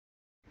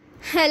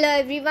Hello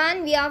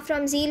everyone, we are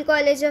from Zeal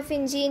College of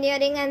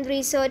Engineering and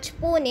Research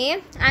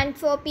Pune, and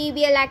for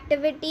PBL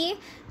activity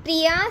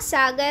Priya,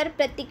 Sagar,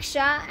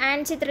 Pratiksha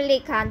and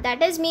Chitralekha,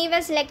 that is me,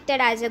 were selected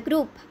as a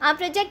group. Our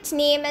project's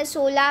name is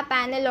Solar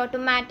Panel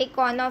Automatic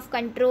On-Off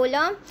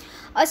Controller.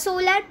 A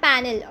solar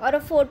panel or a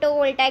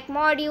photovoltaic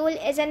module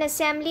is an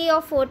assembly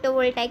of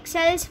photovoltaic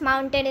cells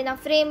mounted in a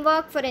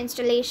framework for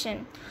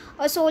installation.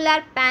 A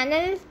solar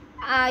panel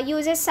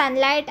uses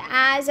sunlight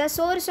as a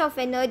source of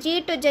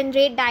energy to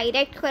generate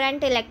direct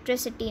current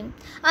electricity.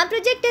 Our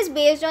project is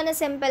based on a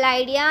simple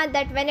idea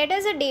that when it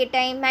is a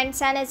daytime and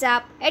sun is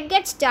up, it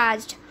gets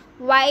charged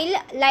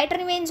while light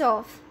remains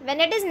off.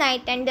 When it is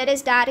night and there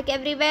is dark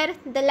everywhere,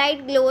 the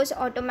light glows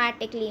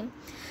automatically.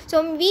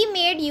 So we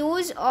made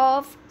use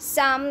of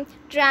some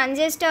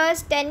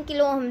transistors, 10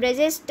 kilo ohm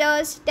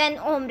resistors, 10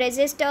 ohm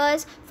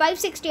resistors,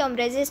 560 ohm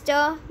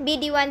resistor,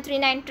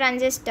 BD139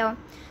 transistor.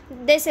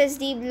 This is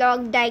the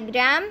block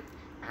diagram,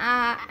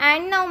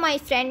 and now my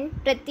friend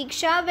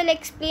Pratiksha will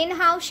explain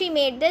how she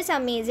made this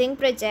amazing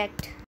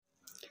project.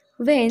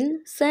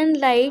 When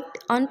sunlight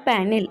on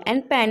panel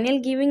and panel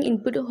giving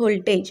input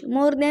voltage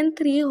more than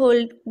 3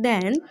 volt,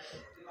 then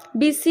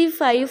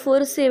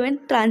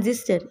BC547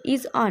 transistor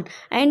is on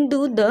and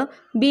do the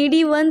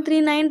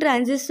BD139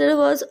 transistor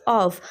was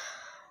off.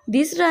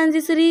 This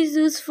transistor is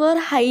used for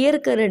higher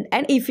current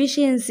and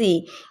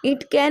efficiency.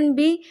 It can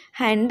be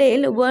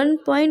handle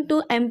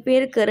 1.2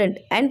 ampere current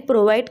and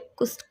provide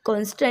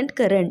constant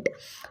current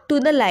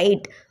to the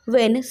light.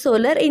 When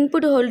solar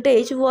input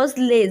voltage was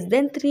less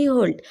than 3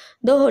 volt,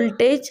 the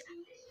voltage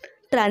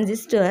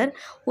transistor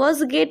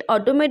was get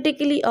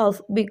automatically off.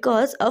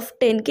 Because of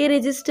 10k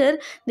resistor,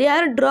 they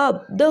are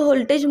drop the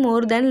voltage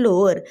more than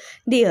lower,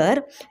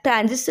 their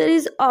transistor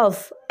is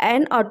off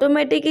and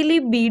automatically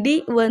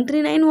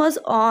BD139 was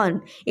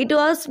on. It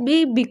was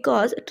be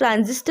because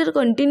transistor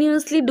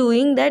continuously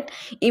doing that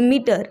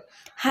emitter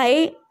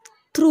high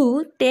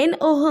through 10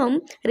 ohm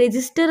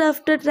resistor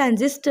after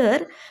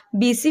transistor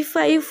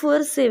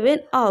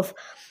BC547 off.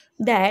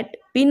 That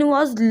pin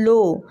was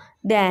low,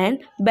 then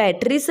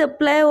battery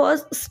supply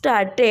was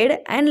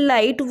started and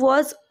light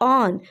was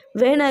on.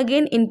 When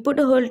again input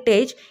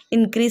voltage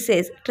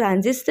increases,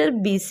 transistor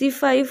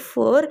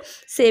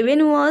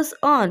BC547 was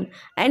on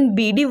and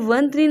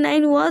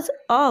BD139 was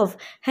off,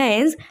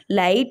 hence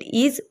light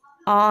is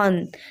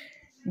on.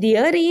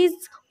 There is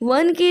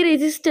 1k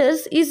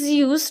resistors is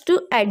used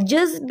to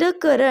adjust the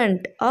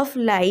current of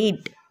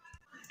light.